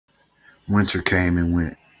Winter came and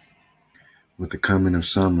went. With the coming of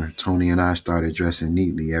summer, Tony and I started dressing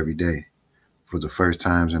neatly every day for the first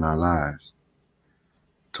times in our lives.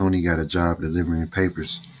 Tony got a job delivering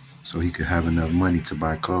papers so he could have enough money to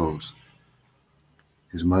buy clothes.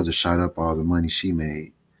 His mother shot up all the money she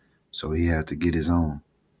made, so he had to get his own.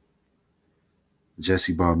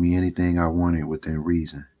 Jesse bought me anything I wanted within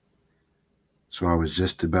reason, so I was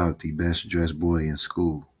just about the best dressed boy in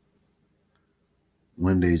school.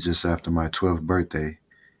 One day, just after my 12th birthday,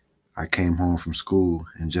 I came home from school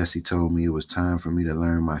and Jesse told me it was time for me to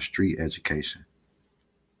learn my street education.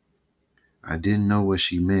 I didn't know what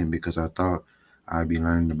she meant because I thought I'd be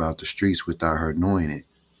learning about the streets without her knowing it.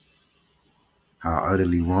 How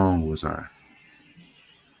utterly wrong was I?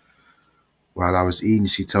 While I was eating,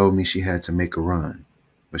 she told me she had to make a run,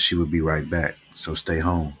 but she would be right back, so stay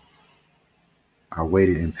home. I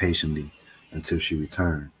waited impatiently until she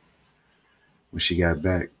returned. When she got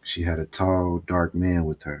back, she had a tall, dark man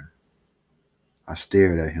with her. I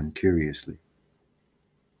stared at him curiously.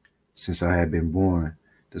 Since I had been born,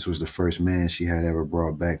 this was the first man she had ever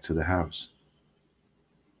brought back to the house.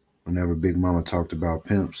 Whenever Big Mama talked about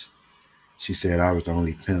pimps, she said I was the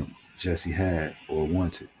only pimp Jesse had or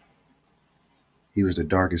wanted. He was the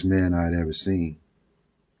darkest man I had ever seen.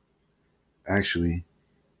 Actually,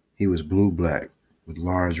 he was blue-black with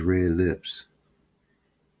large red lips.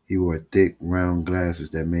 He wore thick, round glasses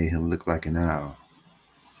that made him look like an owl.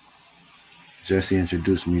 Jesse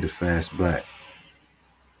introduced me to Fast Black.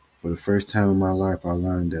 For the first time in my life, I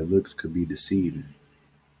learned that looks could be deceiving.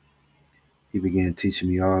 He began teaching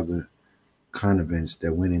me all the connivance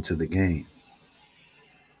that went into the game.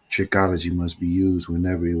 Trickology must be used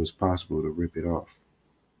whenever it was possible to rip it off.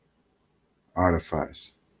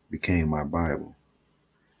 Artifice became my Bible.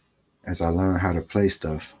 As I learned how to play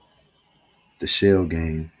stuff, the shell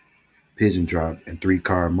game, pigeon drop, and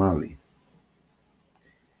three-card Molly.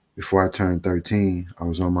 Before I turned 13, I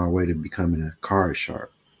was on my way to becoming a card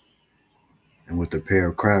sharp. And with a pair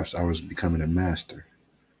of craps, I was becoming a master.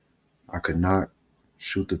 I could knock,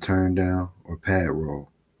 shoot the turn down, or pad roll.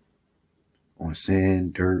 On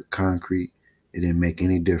sand, dirt, concrete, it didn't make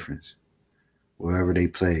any difference. Wherever they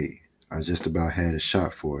played, I just about had a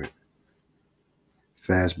shot for it.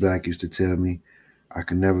 Fast Black used to tell me I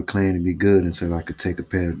could never claim to be good until I could take a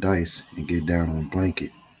pair of dice and get down on a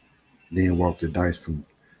blanket, then walk the dice from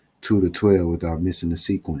 2 to 12 without missing the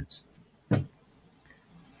sequence.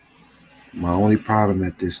 My only problem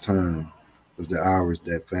at this time was the hours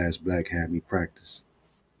that Fast Black had me practice.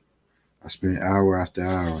 I spent hour after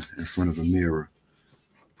hour in front of a mirror,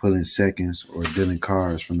 pulling seconds or dealing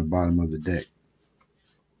cards from the bottom of the deck.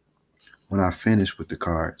 When I finished with the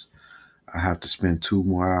cards, I have to spend 2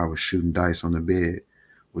 more hours shooting dice on the bed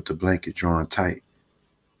with the blanket drawn tight.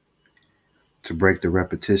 To break the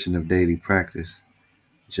repetition of daily practice,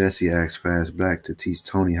 Jesse asked Fast Black to teach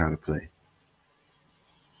Tony how to play.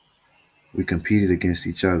 We competed against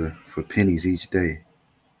each other for pennies each day.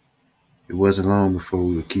 It wasn't long before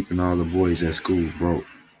we were keeping all the boys at school broke.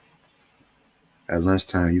 At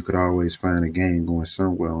lunchtime, you could always find a game going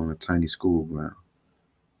somewhere on a tiny school ground.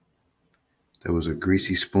 There was a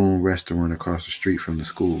Greasy Spoon restaurant across the street from the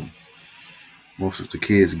school. Most of the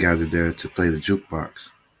kids gathered there to play the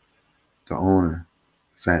jukebox. The owner,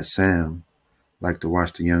 Fat Sam, liked to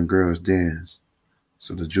watch the young girls dance,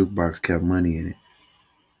 so the jukebox kept money in it.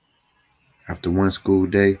 After one school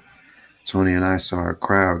day, Tony and I saw a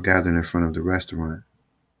crowd gathered in front of the restaurant.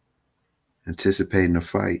 Anticipating a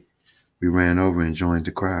fight, we ran over and joined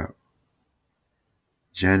the crowd.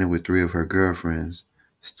 Janet, with 3 of her girlfriends,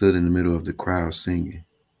 stood in the middle of the crowd singing.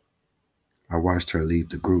 I watched her lead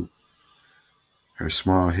the group. Her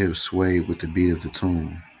small hips swayed with the beat of the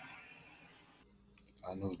tune.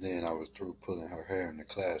 I knew then I was through pulling her hair in the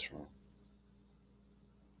classroom.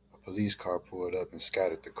 A police car pulled up and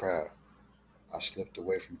scattered the crowd. I slipped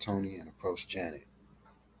away from Tony and approached Janet.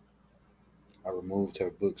 I removed her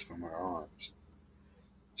books from her arms.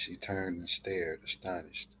 She turned and stared,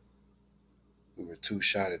 astonished. We were too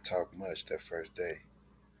shy to talk much that first day,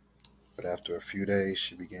 but after a few days,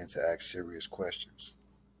 she began to ask serious questions.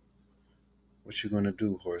 What you gonna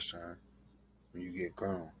do, Whoreson, when you get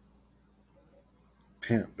grown?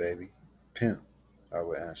 Pimp, baby, pimp, I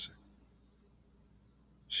would answer.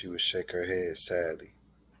 She would shake her head sadly.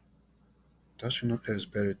 Don't you know there's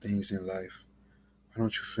better things in life? Why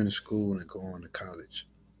don't you finish school and go on to college?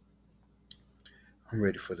 I'm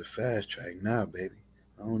ready for the fast track now, baby.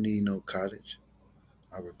 I don't need no college,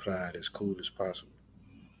 I replied as cool as possible.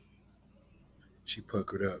 She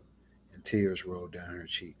puckered up and tears rolled down her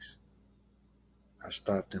cheeks. I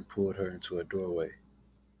stopped and pulled her into a doorway.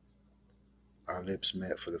 Our lips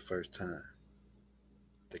met for the first time.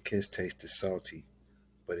 The kiss tasted salty,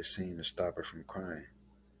 but it seemed to stop her from crying,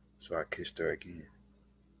 so I kissed her again.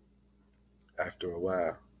 After a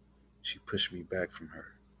while, she pushed me back from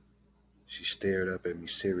her. She stared up at me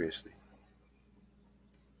seriously.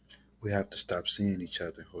 We have to stop seeing each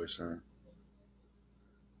other, Whoreson,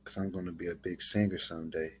 'cause I'm gonna be a big singer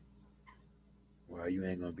someday, while you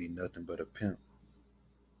ain't gonna be nothing but a pimp.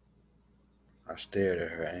 I stared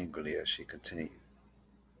at her angrily as she continued.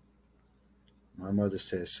 My mother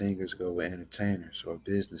said singers go with entertainers or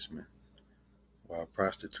businessmen, while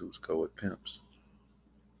prostitutes go with pimps.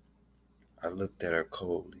 I looked at her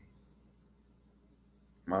coldly.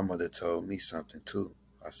 My mother told me something too,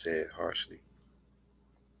 I said harshly.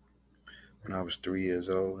 When I was 3 years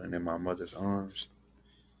old and in my mother's arms,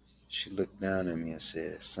 she looked down at me and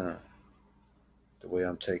said, "Son, the way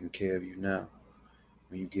I'm taking care of you now,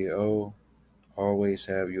 when you get old, always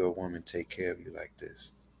have your woman take care of you like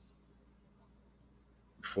this."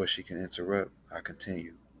 Before she can interrupt, I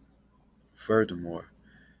continued. Furthermore,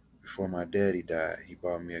 before my daddy died, he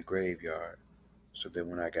bought me a graveyard so that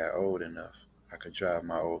when I got old enough, I could drive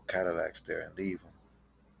my old Cadillacs there and leave them.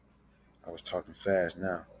 I was talking fast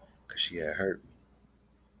now because she had hurt me.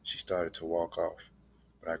 She started to walk off,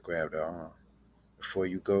 but I grabbed her arm. "Before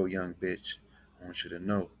you go, young bitch, I want you to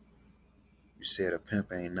know, you said a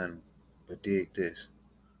pimp ain't nothing, but dig this.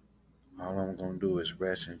 All I'm gonna do is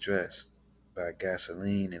rest and dress, buy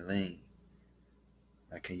gasoline and lean.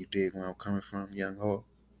 Now can you dig where I'm coming from, young hoe?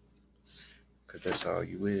 'Cause that's all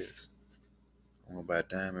you is. I'm gonna buy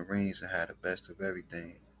diamond rings and have the best of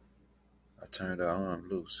everything." I turned her arm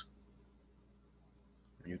loose.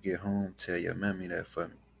 "When you get home, tell your mammy that for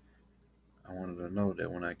me. I want her to know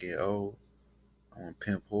that when I get old, I want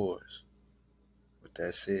pimp whores." With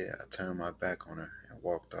that said, I turned my back on her and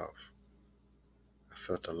walked off. I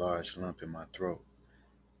felt a large lump in my throat,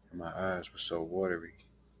 and my eyes were so watery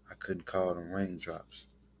I couldn't call them raindrops,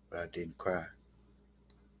 but I didn't cry.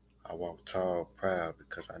 I walked tall, proud,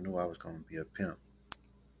 because I knew I was going to be a pimp.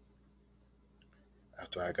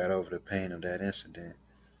 After I got over the pain of that incident,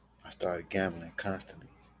 I started gambling constantly.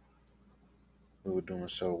 We were doing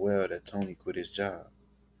so well that Tony quit his job.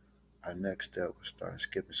 Our next step was starting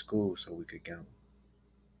skipping school so we could gamble.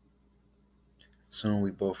 Soon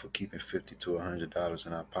we both were keeping $50 to $100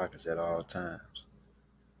 in our pockets at all times.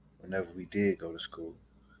 Whenever we did go to school,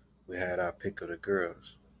 we had our pick of the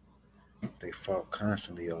girls. They fought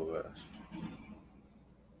constantly over us.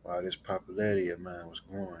 While this popularity of mine was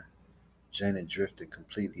growing, Janet drifted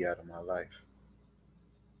completely out of my life.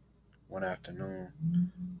 One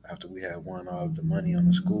afternoon, after we had won all of the money on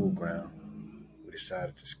the school ground, we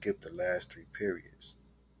decided to skip the last 3 periods.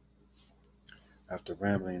 After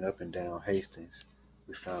rambling up and down Hastings,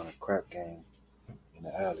 we found a crap game in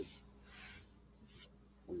the alley.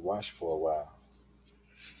 We watched for a while.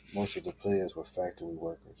 Most of the players were factory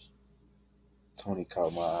workers. Tony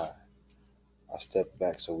caught my eye. I stepped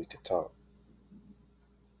back so we could talk.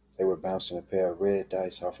 They were bouncing a pair of red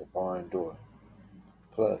dice off a barn door.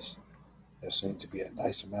 Plus, there seemed to be a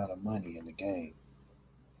nice amount of money in the game.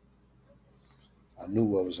 I knew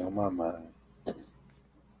what was on my mind.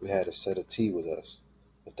 We had a set of tea with us,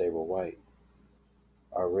 but they were white.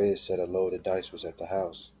 Our red set of loaded dice was at the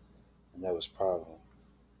house, and that was a problem.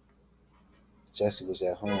 Jesse was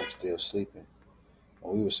at home still sleeping,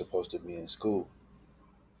 and we were supposed to be in school.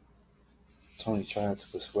 Tony tried to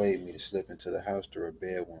persuade me to slip into the house through a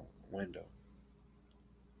bedroom window.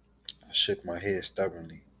 I shook my head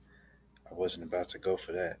stubbornly. I wasn't about to go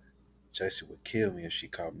for that. Jesse would kill me if she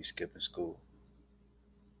caught me skipping school.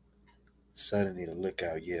 Suddenly, the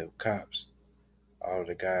lookout yelled, "Cops!" All of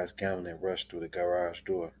the guys gambling rushed through the garage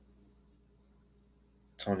door.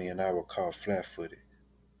 Tony and I were caught flat-footed.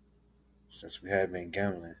 Since we had been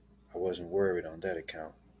gambling, I wasn't worried on that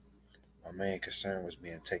account. My main concern was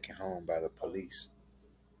being taken home by the police.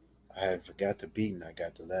 I hadn't forgot the beating I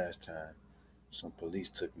got the last time. Some police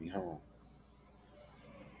took me home.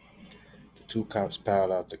 The two cops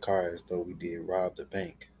piled out the car as though we did rob the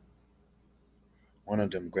bank. One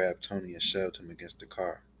of them grabbed Tony and shoved him against the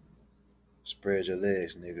car. "Spread your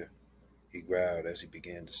legs, nigga," he growled as he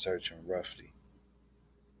began to search him roughly.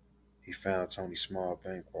 He found Tony's small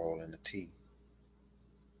bankroll and a T.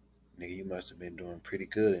 "Nigga, you must have been doing pretty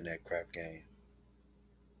good in that crap game."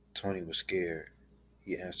 Tony was scared.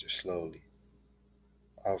 He answered slowly,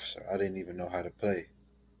 "Officer, I didn't even know how to play.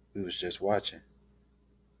 We was just watching."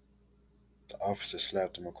 The officer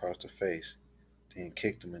slapped him across the face, then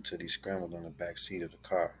kicked him until he scrambled on the back seat of the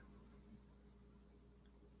car.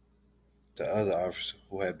 The other officer,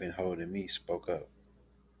 who had been holding me, spoke up.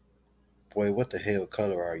 "Boy, what the hell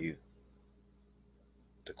color are you?"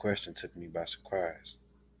 The question took me by surprise.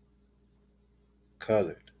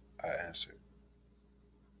 Colored, I answered.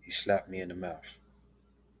 He slapped me in the mouth.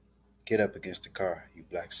 Get up against the car, you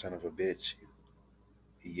black son of a bitch,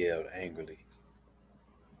 he yelled angrily.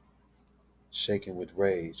 Shaking with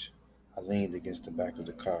rage, I leaned against the back of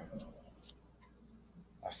the car.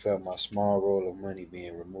 I felt my small roll of money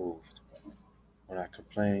being removed. When I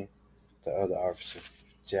complained, the other officer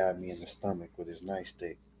jabbed me in the stomach with his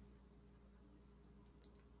nightstick.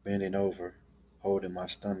 Bending over, holding my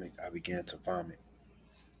stomach, I began to vomit.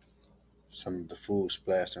 Some of the food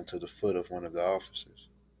splashed onto the foot of one of the officers.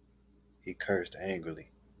 He cursed angrily.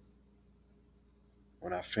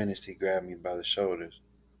 When I finished, he grabbed me by the shoulders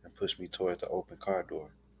and pushed me toward the open car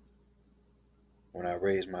door. When I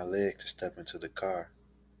raised my leg to step into the car,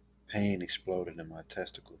 pain exploded in my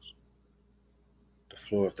testicles. The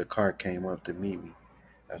floor of the car came up to meet me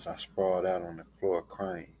as I sprawled out on the floor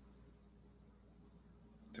crying.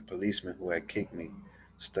 The policeman who had kicked me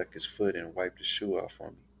stuck his foot and wiped the shoe off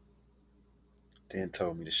on me, then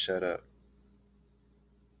told me to shut up.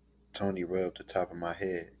 Tony rubbed the top of my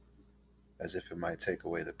head as if it might take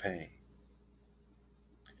away the pain.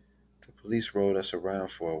 The police rolled us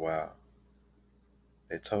around for a while.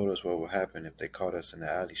 They told us what would happen if they caught us in the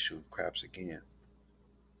alley shooting craps again.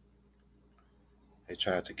 They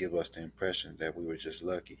tried to give us the impression that we were just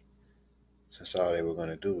lucky, since all they were going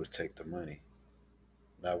to do was take the money.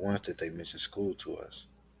 Not once did they mention school to us.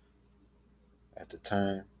 At the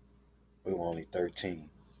time, we were only 13.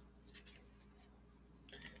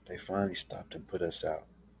 They finally stopped and put us out.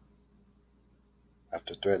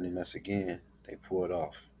 After threatening us again, they pulled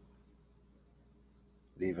off,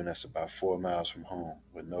 leaving us about 4 miles from home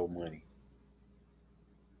with no money.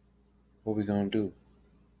 What we gonna do?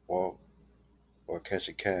 Walk or catch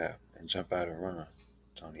a cab and jump out and run?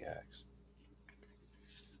 Tony asked.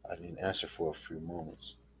 I didn't answer for a few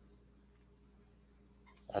moments.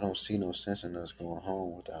 I don't see no sense in us going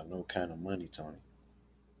home without no kind of money, Tony.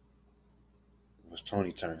 It was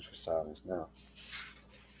Tony's turn for silence now.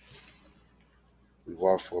 We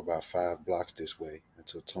walked for about 5 blocks this way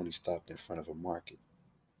until Tony stopped in front of a market.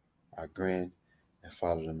 I grinned and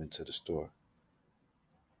followed him into the store.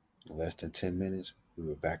 In less than 10 minutes, we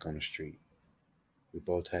were back on the street. We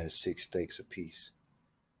both had 6 steaks apiece.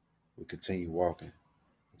 We continued walking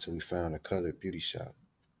until we found a colored beauty shop.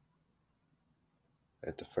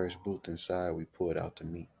 At the first booth inside, we pulled out the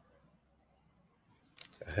meat.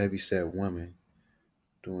 A heavy-set woman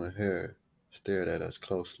doing hair stared at us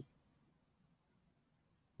closely.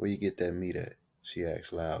 Where you get that meat at? She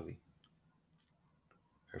asked loudly.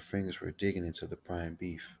 Her fingers were digging into the prime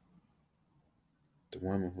beef. The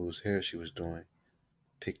woman whose hair she was doing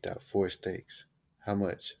picked out 4 steaks. How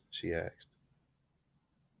much? She asked.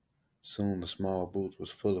 Soon the small booth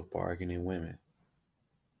was full of bargaining women.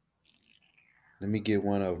 Let me get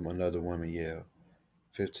one of them, another woman yelled.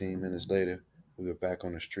 15 minutes later, we were back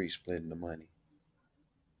on the street splitting the money.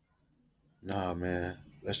 Nah, man,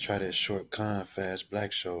 let's try that short con Fast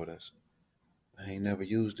Black showed us. I ain't never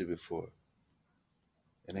used it before.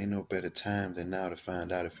 It ain't no better time than now to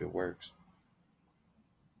find out if it works.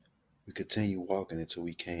 We continued walking until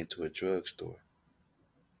we came to a drugstore.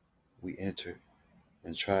 We entered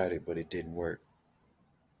and tried it, but it didn't work.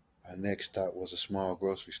 Our next stop was a small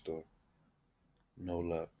grocery store. No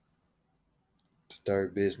luck. The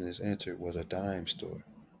third business entered was a dime store.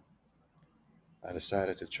 I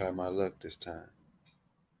decided to try my luck this time,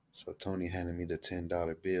 so Tony handed me the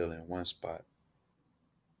 $10 bill in one spot.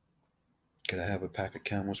 Could I have a pack of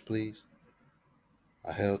Camels, please?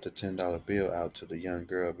 I held the $10 bill out to the young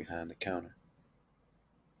girl behind the counter.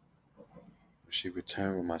 When she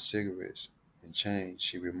returned with my cigarettes and change,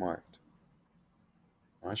 she remarked,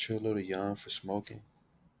 Aren't you a little young for smoking?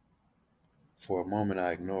 For a moment,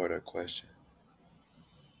 I ignored her question.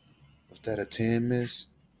 Was that a 10, miss?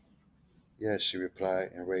 Yes, she replied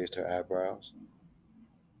and raised her eyebrows.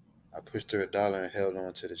 I pushed her $1 and held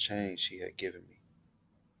on to the change she had given me.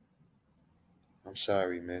 I'm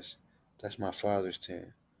sorry, miss. That's my father's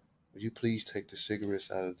 10. Will you please take the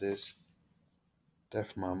cigarettes out of this?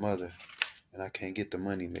 That's for my mother, and I can't get the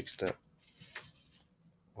money mixed up.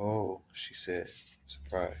 Oh, she said,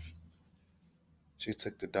 surprised. She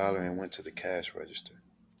took the $1 and went to the cash register.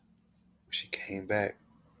 When she came back,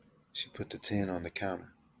 she put the 10 on the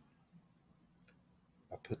counter.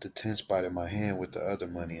 I put the 10 spot in my hand with the other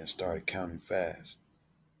money and started counting fast.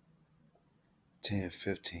 10,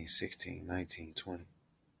 15, 16, 19, 20.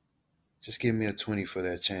 Just give me a 20 for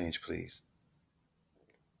that change, please.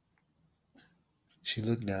 She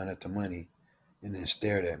looked down at the money and then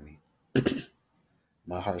stared at me.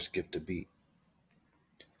 My heart skipped a beat.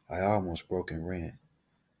 I almost broke and ran.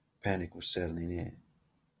 Panic was settling in.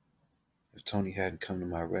 If Tony hadn't come to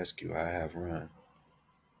my rescue, I'd have run.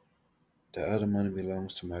 The other money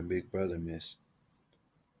belongs to my big brother, miss.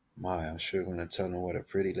 My, I'm sure gonna tell him what a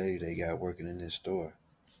pretty lady they got working in this store.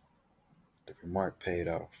 The remark paid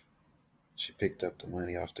off. She picked up the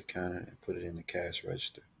money off the counter and put it in the cash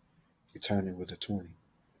register, returning with a 20.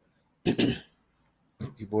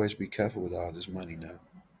 You boys be careful with all this money now,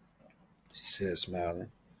 she said,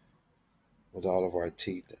 smiling with all of our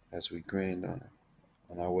teeth as we grinned on her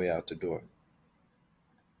on our way out the door.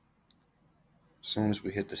 As soon as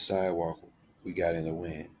we hit the sidewalk, we got in the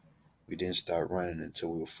wind. We didn't start running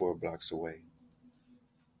until we were 4 blocks away.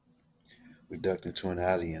 We ducked into an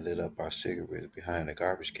alley and lit up our cigarettes behind a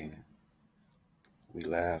garbage can. We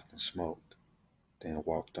laughed and smoked, then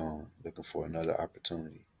walked on, looking for another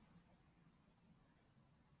opportunity.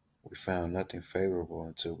 We found nothing favorable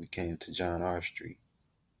until we came to John R. Street.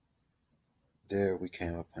 There we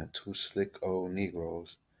came upon 2 slick old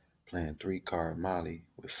Negroes playing 3-card Molly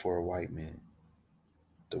with 4 white men.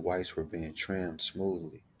 The whites were being trimmed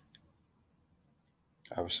smoothly.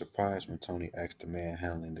 I was surprised when Tony asked the man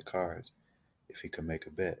handling the cards if he could make a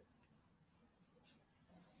bet.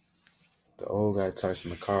 The old guy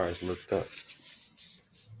tossing the cards looked up.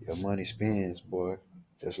 Your money spins, boy,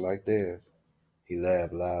 just like theirs. He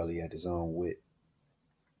laughed loudly at his own wit.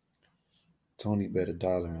 Tony bet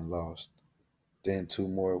 $1 and lost, then 2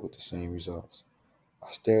 more with the same results.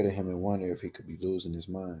 I stared at him and wondered if he could be losing his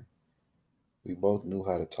mind. We both knew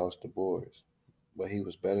how to toss the boards, but he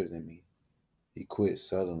was better than me. He quit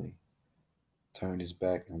suddenly, turned his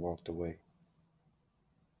back, and walked away.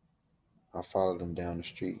 I followed him down the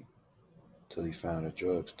street till he found a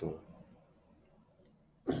drugstore.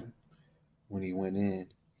 When he went in,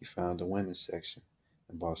 he found the women's section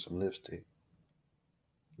and bought some lipstick.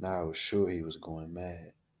 Now I was sure he was going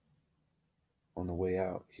mad. On the way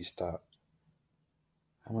out, he stopped.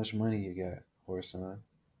 How much money you got, Whoreson?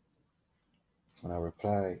 When I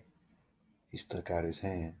replied, he stuck out his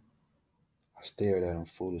hand. I stared at him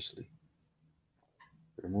foolishly.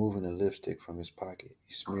 Removing the lipstick from his pocket,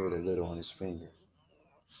 he smeared a little on his finger.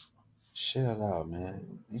 Chill out,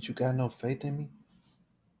 man. Ain't you got no faith in me?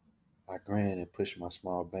 I grinned and pushed my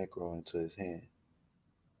small bankroll into his hand.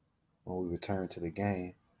 When we returned to the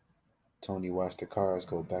game, Tony watched the cards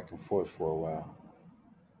go back and forth for a while.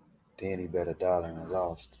 Then he bet $1 and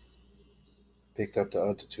lost. Picked up the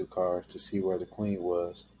other 2 cards to see where the queen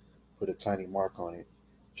was, put a tiny mark on it,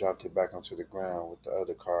 dropped it back onto the ground with the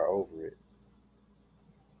other card over it.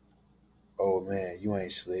 Old man, you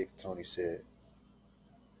ain't slick, Tony said.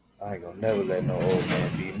 I ain't gonna never let no old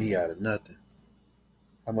man beat me out of nothing.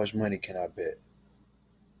 How much money can I bet?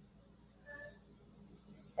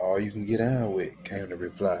 All you can get down with, came the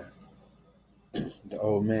reply. The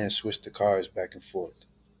old man switched the cards back and forth,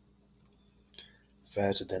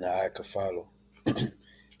 faster than the eye could follow.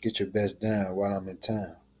 Get your best down while I'm in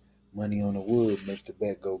town. Money on the wood makes the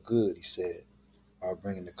bet go good, he said, while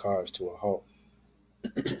bringing the cards to a halt.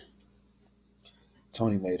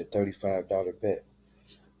 Tony made a $35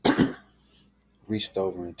 bet, reached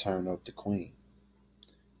over and turned up the queen.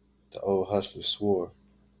 The old hustler swore,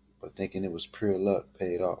 but thinking it was pure luck,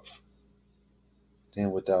 paid off.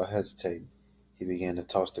 Then, without hesitating, he began to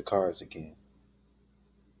toss the cards again.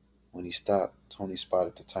 When he stopped, Tony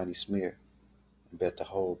spotted the tiny smear and bet the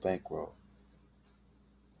whole bankroll.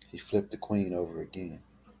 He flipped the queen over again.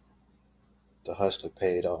 The hustler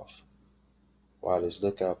paid off. While his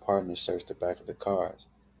lookout partner searched the back of the cards,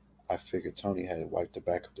 I figured Tony had wiped the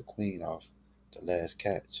back of the queen off the last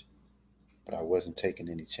catch, but I wasn't taking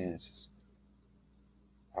any chances.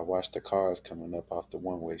 I watched the cars coming up off the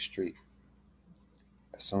one-way street.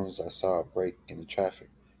 As soon as I saw a break in the traffic,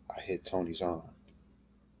 I hit Tony's arm.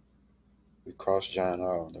 We crossed John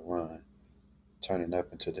R. on the run, turning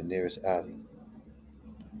up into the nearest alley.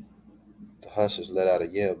 The hustlers let out a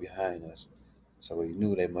yell behind us, so we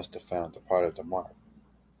knew they must have found a part of the mark.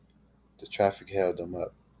 The traffic held them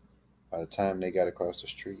up. By the time they got across the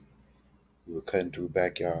street, we were cutting through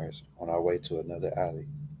backyards on our way to another alley.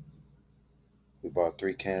 We bought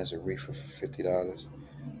 3 cans of reefer for $50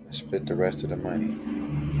 and split the rest of the money.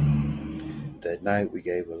 That night, we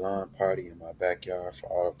gave a lawn party in my backyard for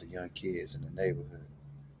all of the young kids in the neighborhood.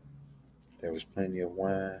 There was plenty of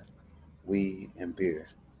wine, weed, and beer.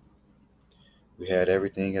 We had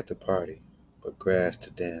everything at the party, but grass to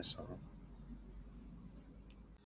dance on.